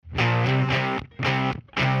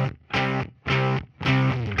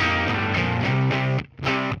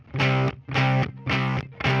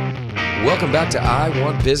Welcome back to I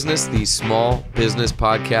Want Business, the small business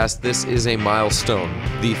podcast. This is a milestone,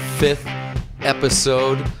 the 5th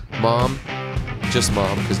episode. Mom, just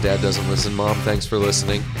Mom, because Dad doesn't listen. Mom, thanks for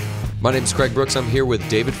listening. My name's Craig Brooks. I'm here with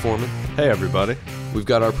David Foreman. Hey, everybody. We've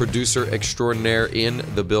got our producer extraordinaire in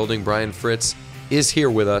the building. Brian Fritz is here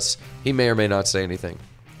with us. He may or may not say anything.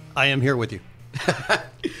 I am here with you.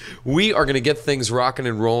 We are going to get things rocking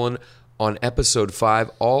and rolling on episode 5,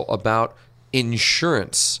 all about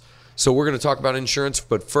insurance. So we're going to talk about insurance,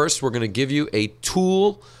 but first we're going to give you a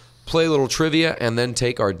tool, play a little trivia, and then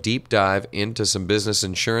take our deep dive into some business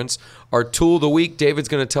insurance. Our tool of the week, David's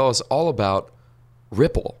going to tell us all about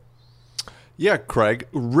Ripple. Yeah, Craig.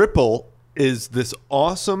 Ripple is this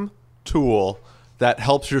awesome tool that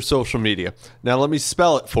helps your social media. Now, let me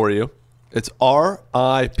spell it for you. It's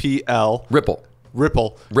R-I-P-L. Ripple.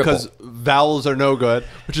 Ripple, because vowels are no good,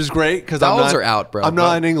 which is great because vowels are out, bro. I'm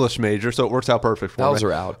not an English major, so it works out perfect for me. Vowels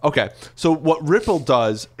are out. Okay, so what Ripple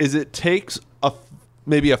does is it takes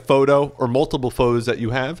maybe a photo or multiple photos that you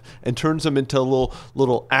have and turns them into a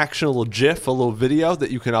little actionable GIF, a little video that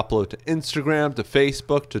you can upload to Instagram, to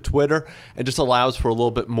Facebook, to Twitter, and just allows for a little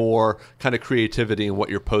bit more kind of creativity in what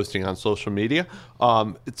you're posting on social media.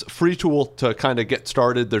 It's a free tool to kind of get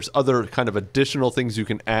started. There's other kind of additional things you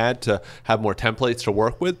can add to have more templates to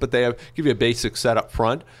work with, but they give you a basic setup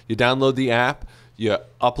front. You download the app. You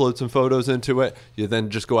upload some photos into it. You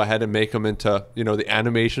then just go ahead and make them into, the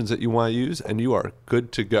animations that you want to use, and you are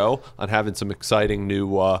good to go on having some exciting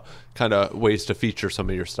new kind of ways to feature some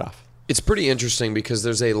of your stuff. It's pretty interesting because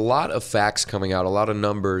there's a lot of facts coming out, a lot of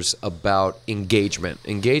numbers about engagement.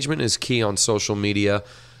 Engagement is key on social media.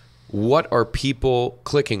 What are people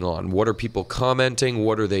clicking on? What are people commenting?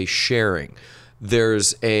 What are they sharing?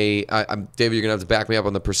 There's David, you're going to have to back me up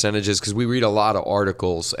on the percentages because we read a lot of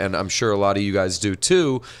articles, and I'm sure a lot of you guys do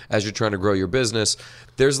too as you're trying to grow your business.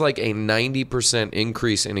 There's like a 90%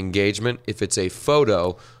 increase in engagement if it's a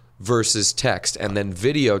photo versus text, and then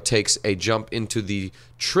video takes a jump into the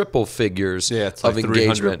triple figures it's of like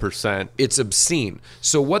engagement. 300%. It's obscene.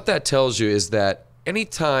 So what that tells you is that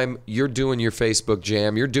anytime you're doing your Facebook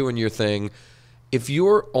jam, you're doing your thing, if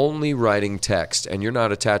you're only writing text and you're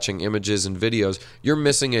not attaching images and videos, you're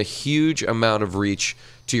missing a huge amount of reach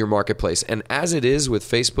to your marketplace. And as it is with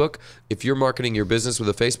Facebook, if you're marketing your business with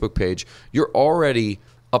a Facebook page, you're already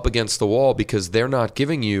up against the wall because they're not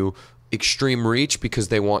giving you extreme reach because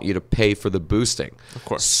they want you to pay for the boosting. Of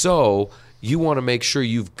course. So you want to make sure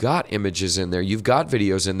you've got images in there, you've got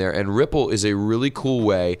videos in there, and Ripple is a really cool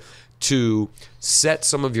way to set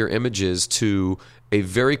some of your images to a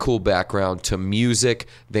very cool background, to music.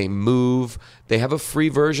 They move. They have a free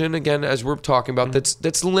version, again, as we're talking about,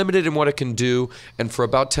 that's limited in what it can do. And for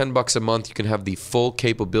about $10 a month, you can have the full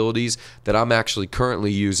capabilities that I'm actually currently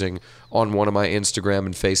using on one of my Instagram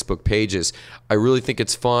and Facebook pages. I really think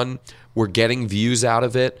it's fun. We're getting views out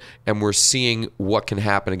of it, and we're seeing what can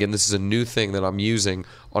happen. Again, this is a new thing that I'm using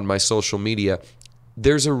on my social media.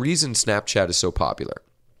 There's a reason Snapchat is so popular.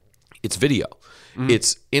 It's video.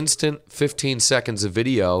 It's instant 15 seconds of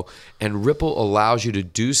video, and Ripple allows you to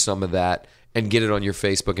do some of that and get it on your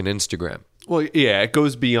Facebook and Instagram. Well, yeah, it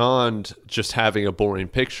goes beyond just having a boring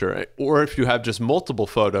picture. Or if you have just multiple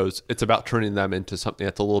photos, it's about turning them into something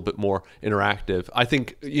that's a little bit more interactive. I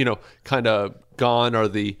think, kind of gone are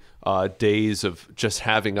the days of just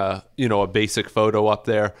having a basic photo up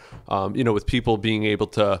there, with people being able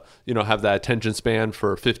to, have that attention span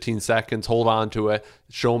for 15 seconds, hold on to it,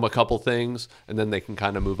 show them a couple things, and then they can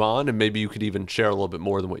kind of move on. And maybe you could even share a little bit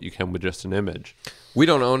more than what you can with just an image. We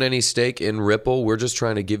don't own any stake in Ripple. We're just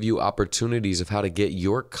trying to give you opportunities of how to get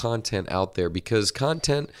your content out there, because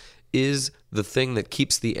content is the thing that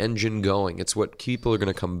keeps the engine going. It's what people are going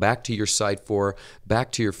to come back to your site for,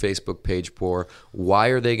 back to your Facebook page for. Why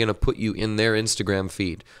are they going to put you in their Instagram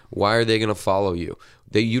feed? Why are they going to follow you?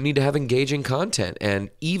 You need to have engaging content, and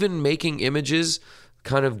even making images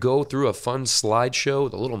kind of go through a fun slideshow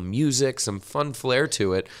with a little music, some fun flair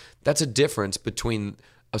to it. That's a difference between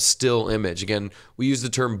a still image. Again, we use the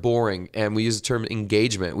term boring and we use the term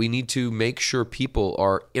engagement. We need to make sure people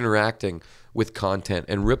are interacting with content,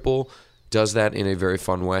 and Ripple does that in a very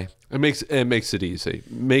fun way. It makes it easy.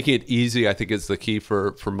 Making it easy, I think, is the key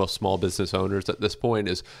for most small business owners at this point.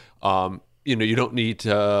 Is you don't need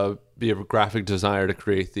to be a graphic designer to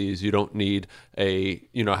create these. You don't need how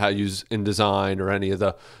to use InDesign or any of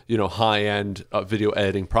the high end video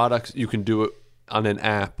editing products. You can do it on an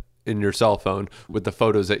app in your cell phone with the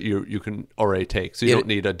photos that you can already take. So you don't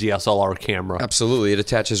need a DSLR camera. Absolutely. It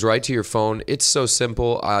attaches right to your phone. It's so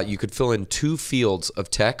simple. You could fill in 2 fields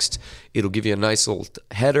of text. It'll give you a nice little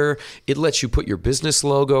header. It lets you put your business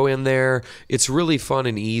logo in there. It's really fun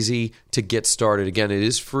and easy to get started. Again, it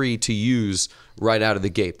is free to use right out of the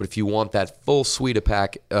gate. But if you want that full suite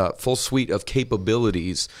of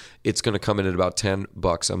capabilities, it's going to come in at about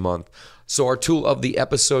 $10 a month. So our tool of the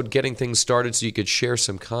episode, getting things started so you could share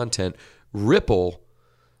some content, Ripple.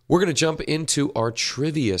 We're going to jump into our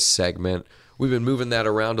trivia segment. We've been moving that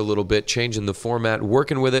around a little bit, changing the format,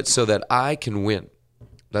 working with it so that I can win.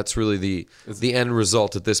 That's really the end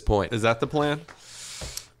result at this point. Is that the plan?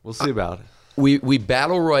 We'll see about it. We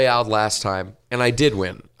battle royale last time, and I did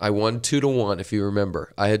win. I won 2-1, if you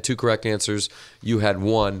remember. I had 2 correct answers. You had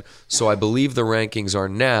 1. So I believe the rankings are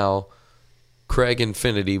now Craig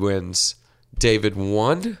Infinity wins. David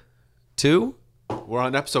 1, 2. We're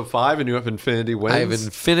on episode 5, and you have Infinity wins. I have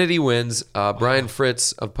Infinity wins. Brian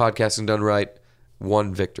Fritz of Podcasting Done Right,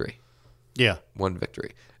 1 victory. Yeah. 1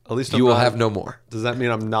 victory. At least you will have no more. Does that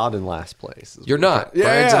mean I'm not in last place? You're not. Yeah.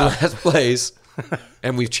 Brian's in last place,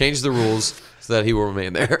 and we've changed the rules so that he will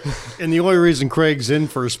remain there. And the only reason Craig's in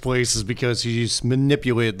first place is because he's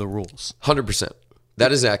manipulated the rules. 100%.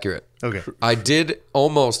 That is accurate. Okay. I did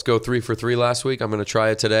almost go 3 for 3 last week. I'm going to try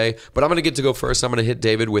it today, but I'm going to get to go first. I'm going to hit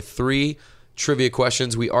David with 3 trivia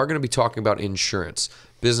questions. We are going to be talking about insurance,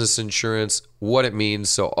 business insurance, what it means.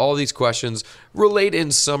 So all these questions relate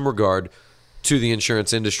in some regard to the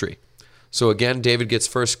insurance industry. So again, David gets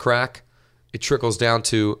first crack. It trickles down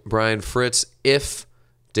to Brian Fritz. If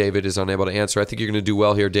David is unable to answer, I think you're going to do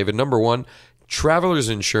well here, David. Number 1, Travelers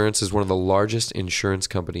Insurance is one of the largest insurance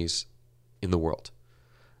companies in the world.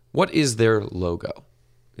 What is their logo?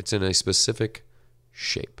 It's in a specific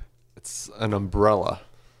shape. It's an umbrella.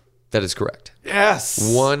 That is correct.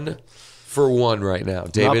 Yes. 1 for 1 right now.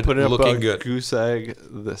 David, Not putting looking up a good. goose egg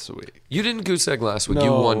this week. You didn't goose egg last week. No,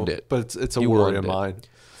 You won it. But it's a You worry won of it. mine.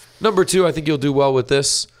 Number 2, I think you'll do well with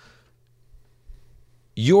this.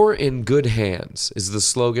 You're in good hands is the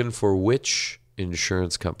slogan for which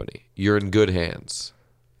insurance company? You're in good hands.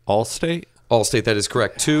 Allstate? Allstate, that is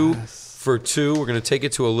correct. 2 for 2. We're going to take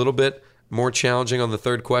it to a little bit more challenging on the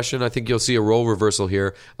third question. I think you'll see a role reversal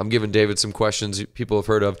here. I'm giving David some questions people have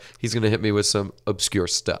heard of. He's going to hit me with some obscure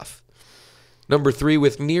stuff. Number 3,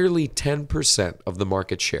 with nearly 10% of the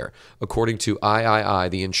market share, according to III,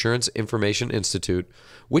 the Insurance Information Institute,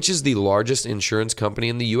 which is the largest insurance company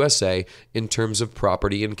in the USA in terms of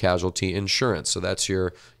property and casualty insurance. So that's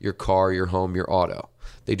your car, your home, your auto.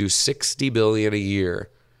 They do $60 billion a year,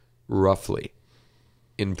 roughly,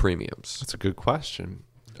 in premiums. That's a good question.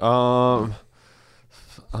 I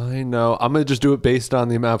know. I'm going to just do it based on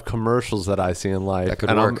the amount of commercials that I see in life. That could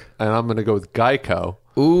and work. I'm going to go with Geico.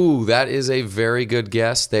 Ooh, that is a very good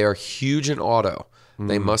guess. They are huge in auto.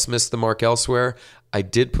 They must miss the mark elsewhere. I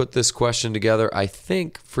did put this question together, I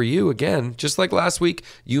think, for you again, just like last week,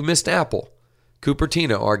 you missed Apple.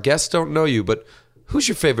 Cupertino, our guests don't know you, but who's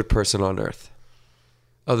your favorite person on earth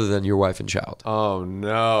other than your wife and child? Oh,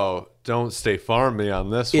 no. Don't State Farm me on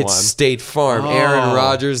this It's one. State Farm. Oh. Aaron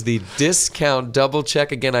Rodgers, the discount double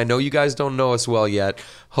check. Again, I know you guys don't know us well yet.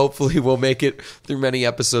 Hopefully we'll make it through many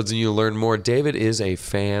episodes and you'll learn more. David is a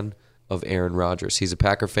fan of Aaron Rodgers. He's a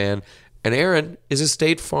Packer fan. And Aaron is a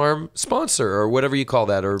State Farm sponsor or whatever you call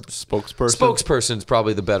that. Or Spokesperson? Spokesperson's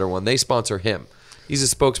probably the better one. They sponsor him. He's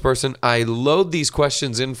a spokesperson. I load these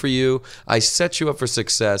questions in for you. I set you up for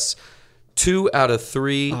success. 2 out of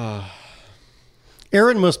 3.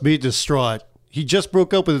 Aaron must be distraught. He just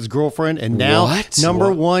broke up with his girlfriend, and now What? number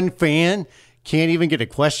What? 1 fan can't even get a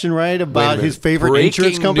question right Wait a about minute. his favorite Breaking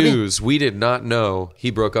insurance company. news. We did not know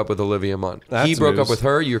he broke up with Olivia Munn. That's He broke news. up with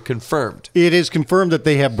her. You're confirmed. It is confirmed that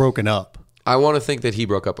they have broken up. I want to think that he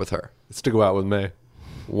broke up with her. It's to go out with me.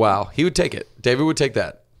 Wow. He would take it. David would take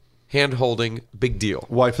that. Hand holding, big deal.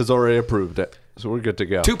 Wife has already approved it. So we're good to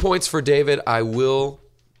go. 2 points for David. I will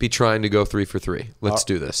be trying to go 3 for 3. Let's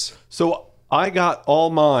do this. So I got all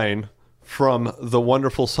mine from the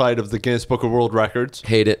wonderful site of the Guinness Book of World Records.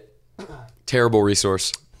 Hate it. Terrible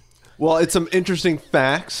resource. Well, it's some interesting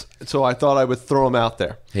facts, so I thought I would throw them out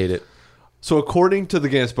there. Hate it. So according to the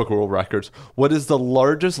Guinness Book of World Records, what is the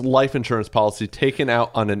largest life insurance policy taken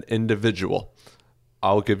out on an individual?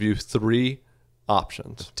 I'll give you 3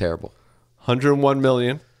 options. Terrible. 101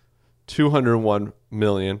 million, 201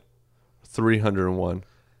 million, 301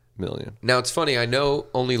 million. Now, it's funny. I know,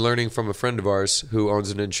 only learning from a friend of ours who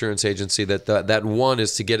owns an insurance agency, that that one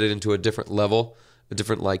is to get it into a different level, a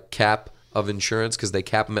different like cap of insurance, because they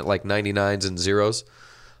cap them at like 99s and zeros.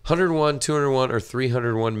 101, 201, or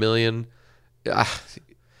 301 million.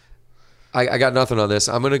 I got nothing on this.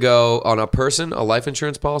 I'm going to go on a person, a life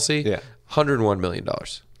insurance policy. Yeah. $101 million.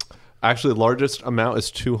 Actually, largest amount is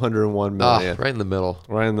 201 million. Right in the middle.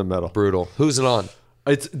 Right in the middle. Brutal. Who's it on?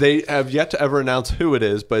 They have yet to ever announce who it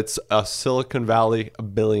is, but it's a Silicon Valley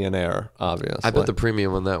billionaire, obviously. I bet the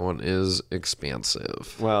premium on that one is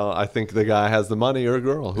expansive. Well, I think the guy has the money, or a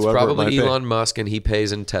girl, It's whoever it might probably be. Elon Musk, and he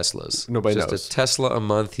pays in Teslas. Nobody Just knows. a Tesla a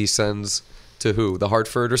month he sends to who? The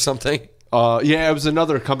Hartford or something? Yeah, it was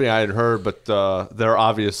another company I had heard, but they're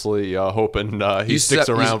obviously hoping he sticks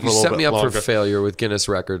around for a little bit longer. You set me up for failure with Guinness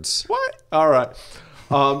Records. What? All right.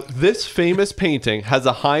 This famous painting has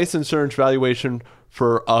the highest insurance valuation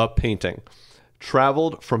for a painting.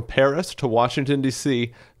 Traveled from Paris to Washington,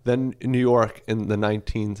 D.C., then New York in the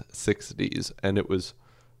 1960s, and it was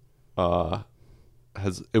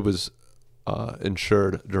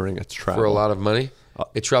insured during its travel. For a lot of money?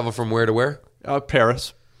 It traveled from where to where?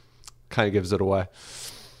 Paris. Kind of gives it away.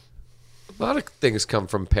 A lot of things come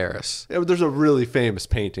from Paris. Yeah, but there's a really famous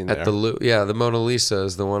painting there. At the the Mona Lisa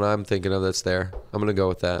is the one I'm thinking of that's there. I'm going to go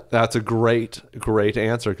with that. That's a great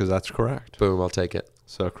answer because that's correct. Boom, I'll take it.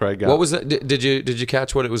 So Craig got. What was that? Did you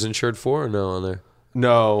catch what it was insured for or no on there?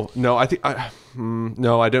 No. I think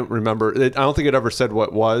no, I don't remember. I don't think it ever said what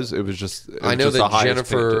it was. It was just. I know just the that highest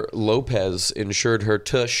Jennifer painting. Lopez insured her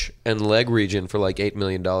tush and leg region for like $8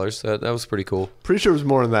 million. That was pretty cool. Pretty sure it was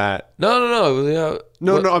more than that. No. Yeah.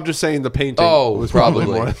 No. I'm just saying the painting. Oh, was probably,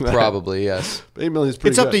 more than that. probably yes. 8 million is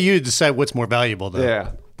pretty It's up good. to you to decide what's more valuable, though.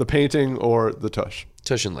 Yeah, the painting or the tush.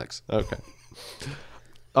 Tush and legs. Okay.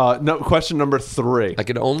 No. Question number 3. I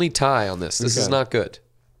could only tie on this. This is Okay. not good.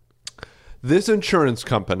 This insurance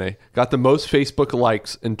company got the most Facebook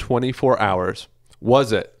likes in 24 hours.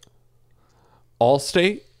 Was it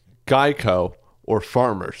Allstate, Geico, or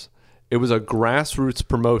Farmers? It was a grassroots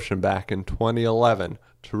promotion back in 2011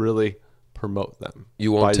 to really promote them.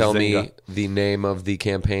 You won't by tell Zynga. me the name of the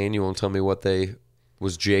campaign. You won't tell me what they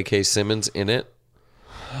was. J.K. Simmons in it.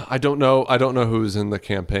 I don't know who's in the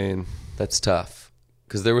campaign, That's tough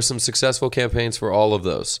because there were some successful campaigns for all of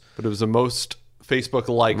those. but it was the most Facebook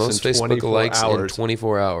likes Most in Facebook 24 likes hours, in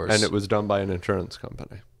 24 hours, and it was done by an insurance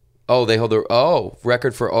company oh, they hold the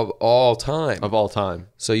record for all time. of all time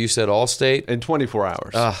So you said Allstate. in 24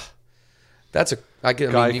 hours. That's I mean, you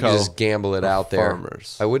can Geico just gamble it or out there.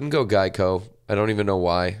 Farmers. I wouldn't go Geico. I don't even know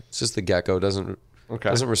why. It's just the gecko doesn't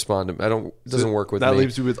respond to me. Doesn't work with that me.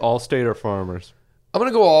 leaves you with Allstate or Farmers. I'm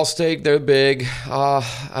gonna go Allstate. They're big.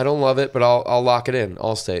 I don't love it, but I'll lock it in.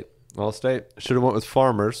 Allstate. Allstate should have went with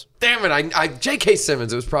Farmers. Damn it! I J.K.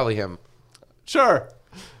 Simmons. It was probably him. Sure.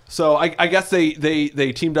 So I guess they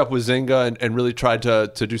teamed up with Zynga and really tried to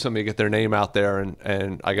do something to get their name out there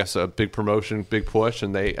and I guess a big promotion, big push,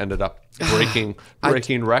 and they ended up breaking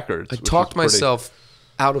records. I which talked was pretty- myself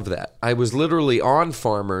out of that. I was literally on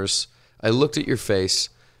Farmers. I looked at your face,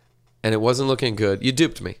 and it wasn't looking good. You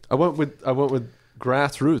duped me. I went with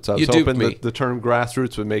grassroots. I was You duped hoping me. that the term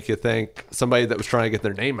grassroots would make you think somebody that was trying to get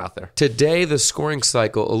their name out there. Today, the scoring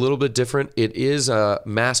cycle a little bit different. It is a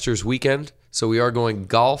Masters weekend, so we are going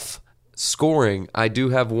golf scoring. I do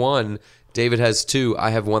have one. David has 2.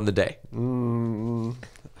 I have won the day. I don't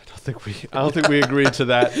think we agreed to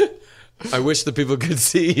that. I wish the people could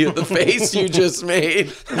see the face you just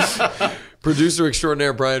made. Producer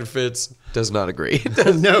extraordinaire Brian Fitz does not agree.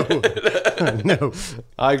 No. No.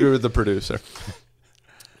 I agree with the producer.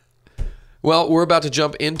 Well, we're about to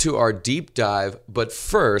jump into our deep dive, but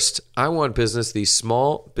first, I Want Business, the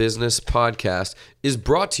small business podcast, is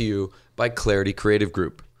brought to you by Clarity Creative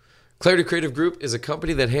Group. Clarity Creative Group is a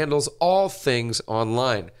company that handles all things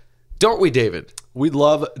online. Don't we, David? We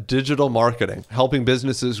love digital marketing, helping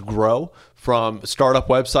businesses grow from startup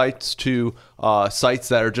websites to sites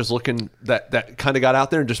that are just looking, that kind of got out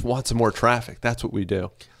there and just want some more traffic. That's what we do.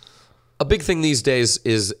 A big thing these days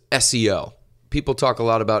is SEO. People talk a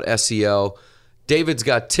lot about SEO. David's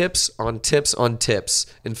got tips on tips on tips.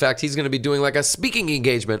 In fact, he's going to be doing like a speaking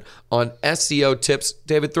engagement on SEO tips.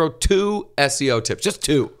 David, throw 2 SEO tips. Just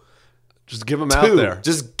 2. Just give them out 2. there.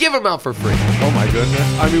 Just give them out for free. Oh my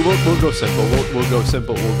goodness. I mean, we'll go simple. We'll go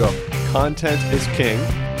simple. We'll go content is king.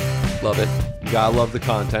 Love it. You gotta love the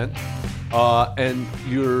content. And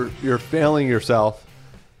you're failing yourself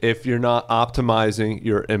if you're not optimizing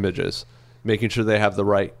your images, making sure they have the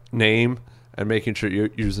right name and making sure you're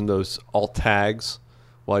using those alt tags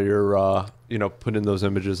while you're putting those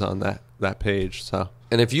images on that page. So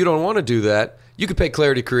And if you don't want to do that, you can pay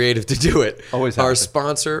Clarity Creative to do it. Always Our happy.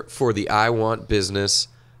 sponsor for the I Want Business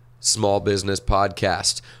Small Business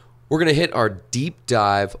Podcast. We're going to hit our deep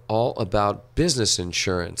dive all about business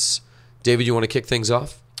insurance. David, you want to kick things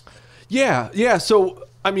off? Yeah. So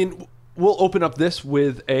I mean, we'll open up this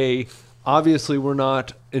with a obviously we're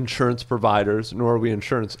not insurance providers, nor are we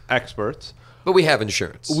insurance experts. But we have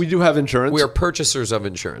insurance. We do have insurance. We are purchasers of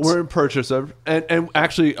insurance. We're in purchase of, and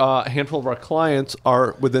actually a handful of our clients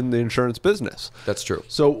are within the insurance business. That's true.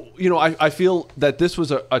 So, I feel that this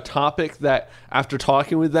was a topic that after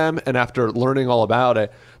talking with them and after learning all about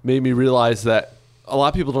it, made me realize that a lot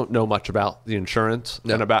of people don't know much about the insurance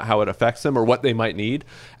and about how it affects them or what they might need.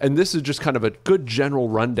 And this is just kind of a good general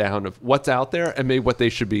rundown of what's out there and maybe what they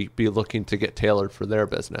should be looking to get tailored for their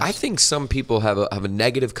business. I think some people have a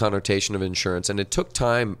negative connotation of insurance, and it took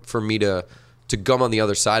time for me to come on the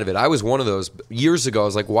other side of it. I was one of those years ago. I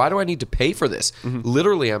was like, why do I need to pay for this?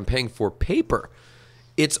 Literally, I'm paying for paper.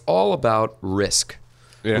 It's all about risk.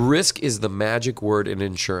 Yeah. Risk is the magic word in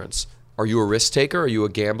insurance. Are you a risk taker? Are you a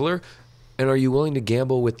gambler? And are you willing to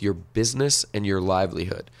gamble with your business and your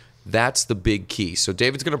livelihood? That's the big key. So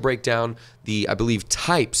David's going to break down the, I believe,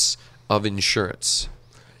 types of insurance.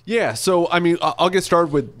 Yeah, so I'll get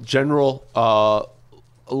started with general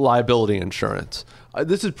liability insurance.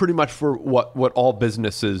 This is pretty much for what all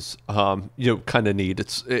businesses kind of need.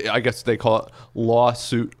 I guess they call it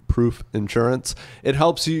lawsuit-proof insurance. It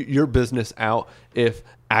helps your business out if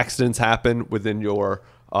accidents happen within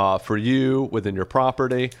within your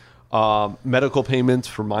property. Medical payments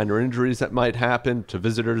for minor injuries that might happen to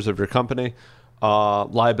visitors of your company,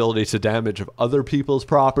 liability to damage of other people's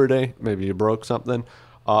property, maybe you broke something,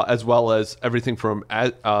 as well as everything from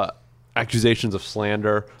accusations of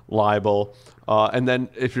slander, libel, and then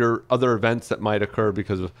if your other events that might occur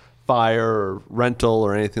because of fire or rental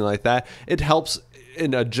or anything like that, it helps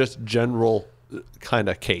in a just general kind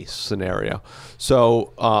of case scenario.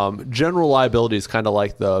 So general liability is kind of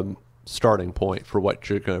like the starting point for what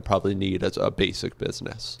you're going to probably need as a basic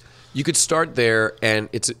business. You could start there, and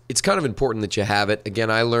it's kind of important that you have it. Again,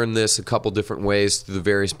 I learned this a couple different ways through the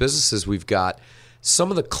various businesses we've got. Some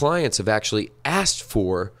of the clients have actually asked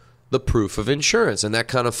for the proof of insurance, and that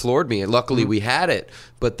kind of floored me. And luckily we had it,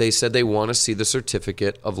 but they said they want to see the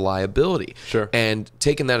certificate of liability. Sure. And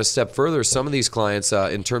taking that a step further, some of these clients,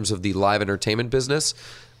 in terms of the live entertainment business,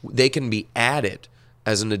 they can be added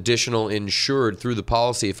as an additional insured through the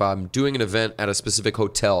policy. If I'm doing an event at a specific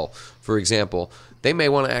hotel, for example, they may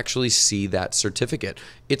want to actually see that certificate.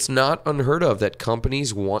 It's not unheard of that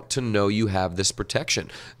companies want to know you have this protection.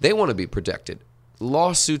 They want to be protected.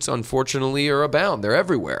 Lawsuits, unfortunately, are abound. They're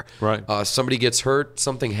everywhere. Right. Somebody gets hurt,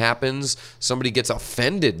 something happens, somebody gets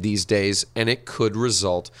offended these days, and it could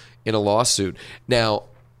result in a lawsuit. Now,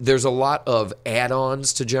 there's a lot of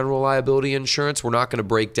add-ons to general liability insurance. We're not going to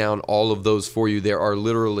break down all of those for you. There are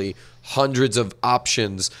literally hundreds of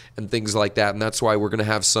options and things like that, and that's why we're going to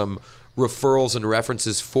have some referrals and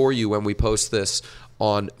references for you when we post this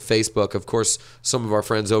on Facebook. Of course, some of our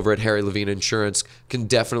friends over at Harry Levine Insurance can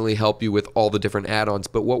definitely help you with all the different add-ons,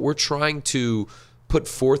 but what we're trying to put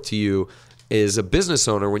forth to you is a business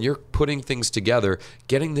owner, when you're putting things together,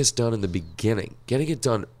 getting this done in the beginning, getting it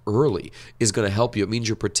done early is going to help you. It means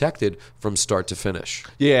you're protected from start to finish.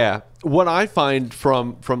 Yeah. What I find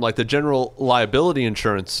from like the general liability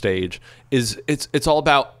insurance stage is it's all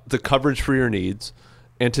about the coverage for your needs,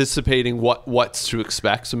 anticipating what's to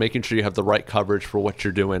expect, so making sure you have the right coverage for what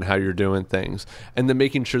you're doing, how you're doing things, and then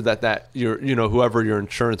making sure that whoever your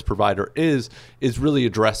insurance provider is really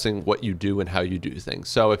addressing what you do and how you do things.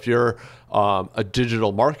 So if you're a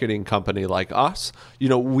digital marketing company like us,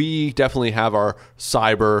 we definitely have our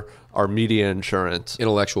cyber, our media insurance,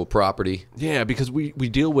 Intellectual property. yeah, because we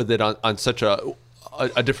deal with it on such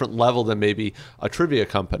a different level than maybe a trivia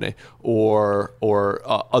company or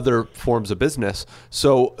other forms of business.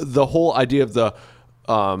 So the whole idea of the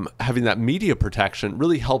having that media protection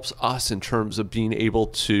really helps us in terms of being able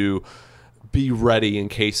to be ready in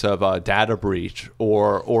case of a data breach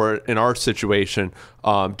or in our situation,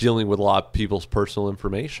 dealing with a lot of people's personal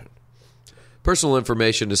information. Personal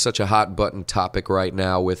information is such a hot button topic right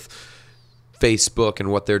now with Facebook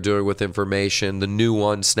and what they're doing with information. The new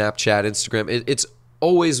one, Snapchat, Instagram, it's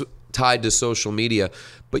always tied to social media,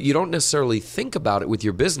 but you don't necessarily think about it with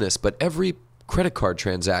your business. But every credit card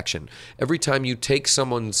transaction, every time you take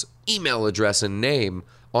someone's email address and name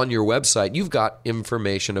on your website, you've got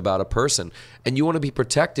information about a person, and you want to be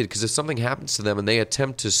protected, because if something happens to them and they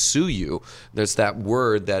attempt to sue you, there's that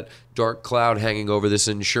word, that dark cloud hanging over this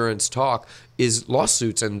insurance talk, is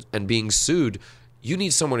lawsuits and being sued. You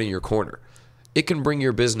need someone in your corner. It can bring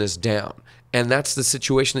your business down. And that's the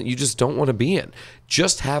situation that you just don't want to be in.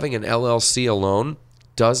 Just having an LLC alone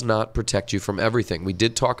does not protect you from everything. We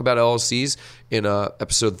did talk about LLCs in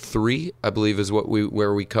episode 3, I believe is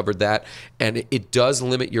where we covered that, and it does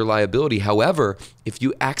limit your liability. However, if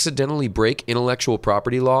you accidentally break intellectual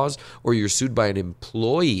property laws or you're sued by an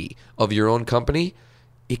employee of your own company,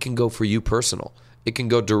 it can go for you personal. It can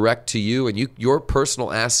go direct to you, and your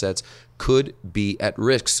personal assets could be at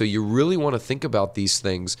risk. So you really want to think about these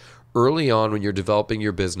things early on when you're developing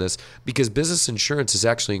your business, because business insurance is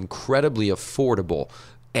actually incredibly affordable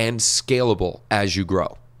and scalable as you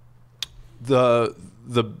grow. The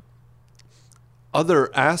other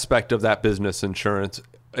aspect of that business insurance,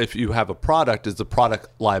 if you have a product, is the product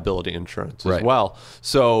liability insurance as well.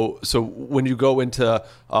 So when you go into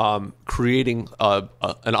creating an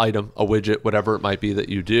item, a widget, whatever it might be that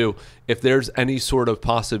you do, if there's any sort of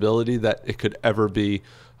possibility that it could ever be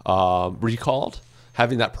recalled,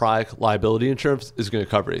 having that product liability insurance is going to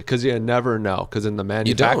cover it, because you never know. Because in the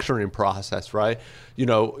manufacturing process, right,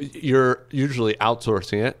 you're usually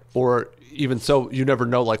outsourcing it, or even so, you never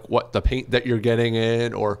know like what the paint that you're getting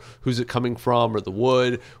in, or who's it coming from, or the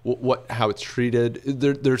wood, how it's treated.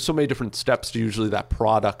 There's so many different steps to usually that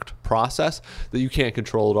product process that you can't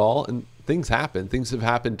control at all, and things happen. Things have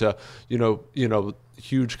happened to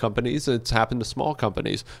huge companies, and it's happened to small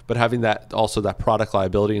companies. But having that product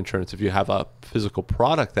liability insurance, if you have a physical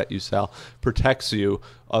product that you sell, protects you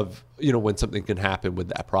of when something can happen with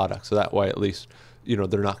that product. So that way, at least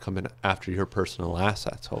they're not coming after your personal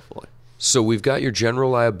assets, hopefully. So we've got your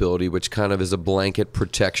general liability, which kind of is a blanket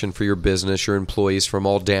protection for your business, your employees, from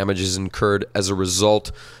all damages incurred as a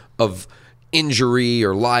result of injury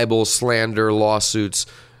or libel, slander, lawsuits.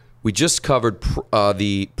 We just covered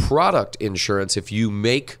the product insurance. If you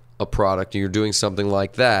make a product and you're doing something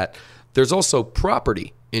like that, there's also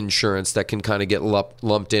property insurance that can kind of get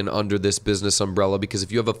lumped in under this business umbrella, because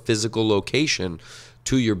if you have a physical location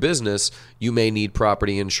to your business, you may need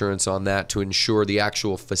property insurance on that to ensure the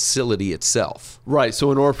actual facility itself. Right.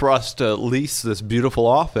 So in order for us to lease this beautiful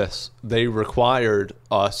office, they required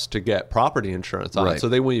us to get property insurance on it. So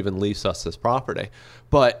they wouldn't even lease us this property.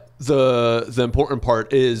 But the important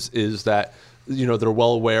part is that they're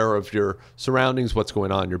well aware of your surroundings, what's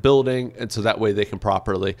going on in your building, and so that way they can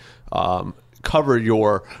properly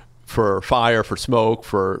cover for fire, for smoke,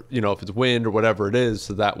 for if it's wind or whatever it is.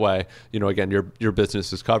 So that way, again, your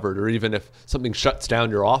business is covered. Or even if something shuts down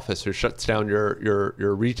your office or shuts down your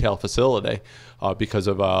retail facility because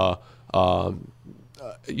of a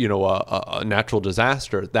natural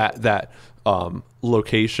disaster, that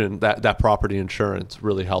location, that property insurance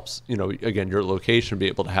really helps, again, your location be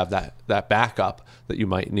able to have that backup that you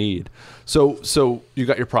might need. So you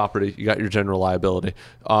got your property, you got your general liability.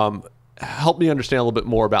 Help me understand a little bit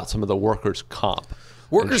more about some of the workers' comp.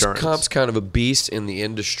 Workers' insurance. comp's kind of a beast in the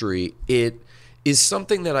industry. It is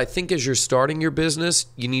something that I think as you're starting your business,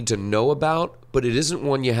 you need to know about, but it isn't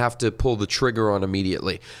one you have to pull the trigger on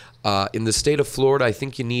immediately. In the state of Florida, I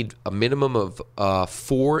think you need a minimum of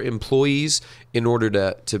 4 employees in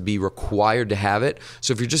order to be required to have it.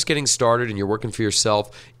 So if you're just getting started and you're working for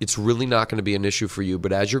yourself, it's really not going to be an issue for you.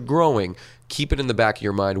 But as you're growing, keep it in the back of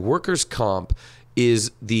your mind. Workers' comp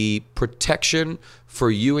is the protection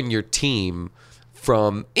for you and your team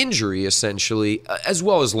from injury, essentially, as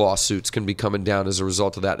well as lawsuits can be coming down as a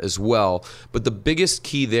result of that as well. But the biggest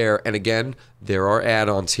key there, and again, there are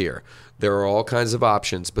add-ons here. There are all kinds of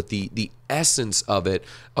options, but the essence of it,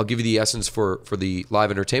 I'll give you the essence for the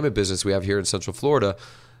live entertainment business we have here in Central Florida.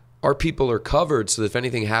 Our people are covered, so that if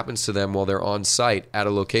anything happens to them while they're on site at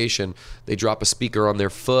a location, they drop a speaker on their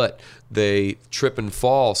foot, they trip and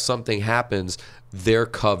fall, something happens, they're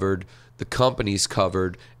covered, the company's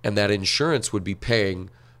covered, and that insurance would be paying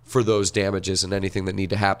for those damages and anything that need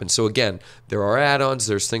to happen. So again, there are add-ons,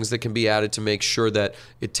 there's things that can be added to make sure that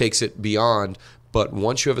it takes it beyond. But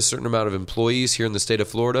once you have a certain amount of employees here in the state of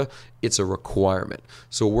Florida, it's a requirement.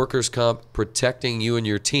 So workers' comp protecting you and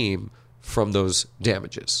your team from those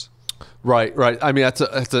damages. Right. I mean, that's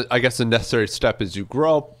I guess a necessary step as you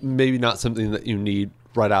grow. Maybe not something that you need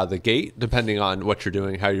right out of the gate, depending on what you're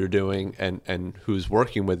doing, how you're doing, and who's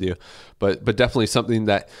working with you. But definitely something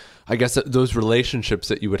that I guess that those relationships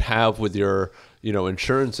that you would have with your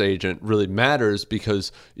insurance agent really matters,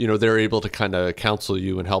 because they're able to kind of counsel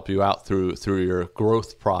you and help you out through your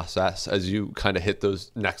growth process as you kind of hit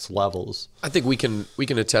those next levels. I think we can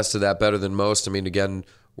attest to that better than most. I mean, again,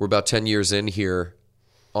 we're about 10 years in here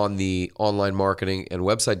on the online marketing and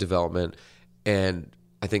website development, and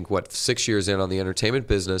I think 6 years in on the entertainment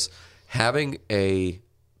business, having a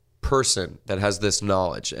person that has this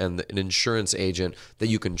knowledge and an insurance agent that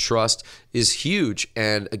you can trust is huge.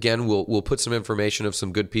 And again, we'll put some information of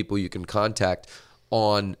some good people you can contact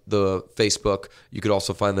on the Facebook. You could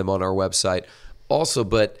also find them on our website. Also,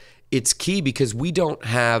 but it's key because we don't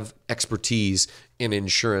have expertise in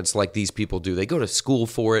insurance like these people do. They go to school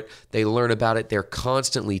for it. They learn about it. They're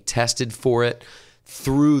constantly tested for it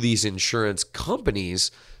through these insurance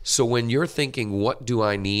companies. So when you're thinking, what do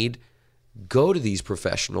I need? Go to these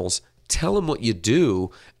professionals, tell them what you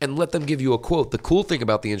do, and let them give you a quote. The cool thing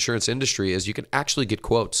about the insurance industry is you can actually get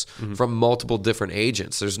quotes from multiple different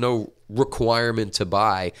agents. There's no requirement to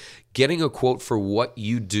buy. Getting a quote for what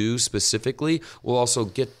you do specifically will also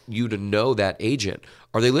get you to know that agent.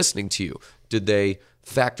 Are they listening to you? Did they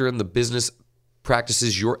factor in the business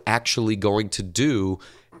practices you're actually going to do?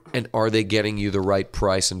 And are they getting you the right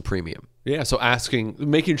price and premium? Yeah, so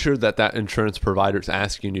making sure that insurance provider is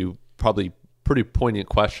asking you probably pretty poignant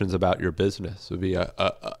questions about your business would be an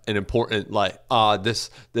important,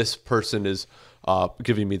 this person is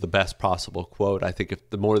giving me the best possible quote. I think if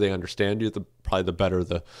the more they understand you, probably the better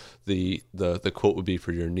the quote would be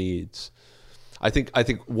for your needs. I think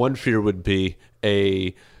one fear would be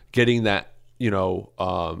getting that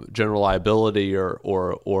general liability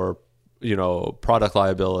or product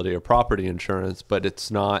liability or property insurance, but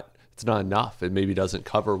it's not enough. It maybe doesn't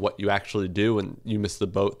cover what you actually do, and you miss the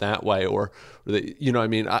boat that way,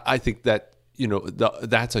 I think that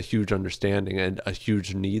that's a huge understanding and a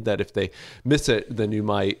huge need, that if they miss it, then you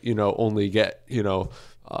might only get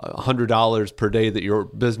 $100 per day that your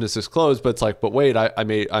business is closed, but it's like, but wait, I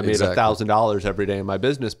made $1,000 every day in my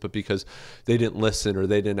business, but because they didn't listen or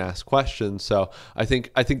they didn't ask questions. So I think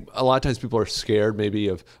a lot of times people are scared maybe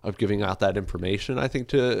of giving out that information, I think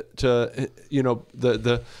to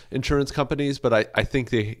the insurance companies, but I think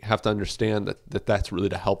they have to understand that's really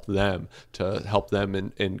to help them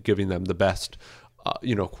in giving them the best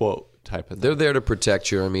quote type of thing. They're there to protect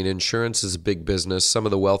you. I mean, insurance is a big business. Some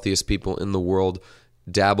of the wealthiest people in the world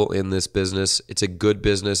dabble in this business. It's a good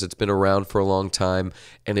business. It's been around for a long time,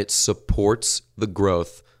 and it supports the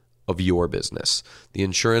growth of your business. The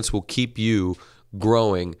insurance will keep you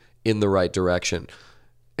growing in the right direction.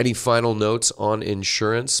 Any final notes on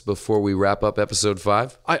insurance before we wrap up episode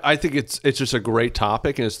 5? I think it's just a great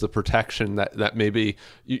topic, and it's the protection that maybe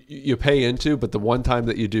you pay into, but the one time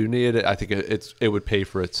that you do need it, I think it would pay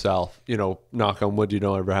for itself. Knock on wood, you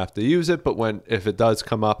don't ever have to use it, but if it does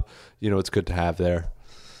come up, it's good to have there.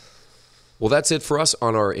 Well, that's it for us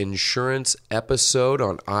on our insurance episode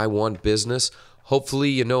on I Want Business. Hopefully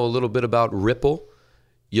you know a little bit about Ripple.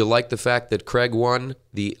 You like the fact that Craig won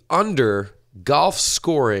the under golf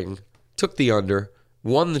scoring, took the under,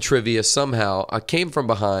 won the trivia somehow. I came from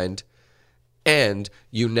behind, and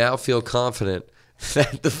you now feel confident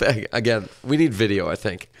that the fact, again, we need video, I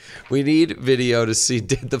think. We need video to see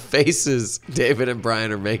the faces David and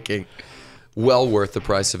Brian are making. Well worth the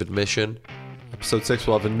price of admission. Episode 6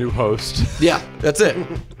 will have a new host. Yeah, that's it.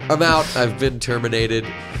 I'm out. I've been terminated.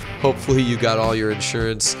 Hopefully you got all your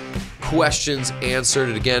insurance questions answered.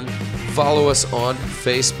 And again, follow us on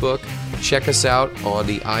Facebook. Check us out on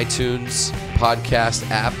the iTunes podcast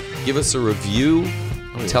app. Give us a review.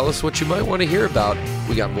 Tell us what you might want to hear about.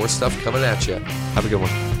 We got more stuff coming at you. Have a good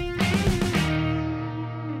one.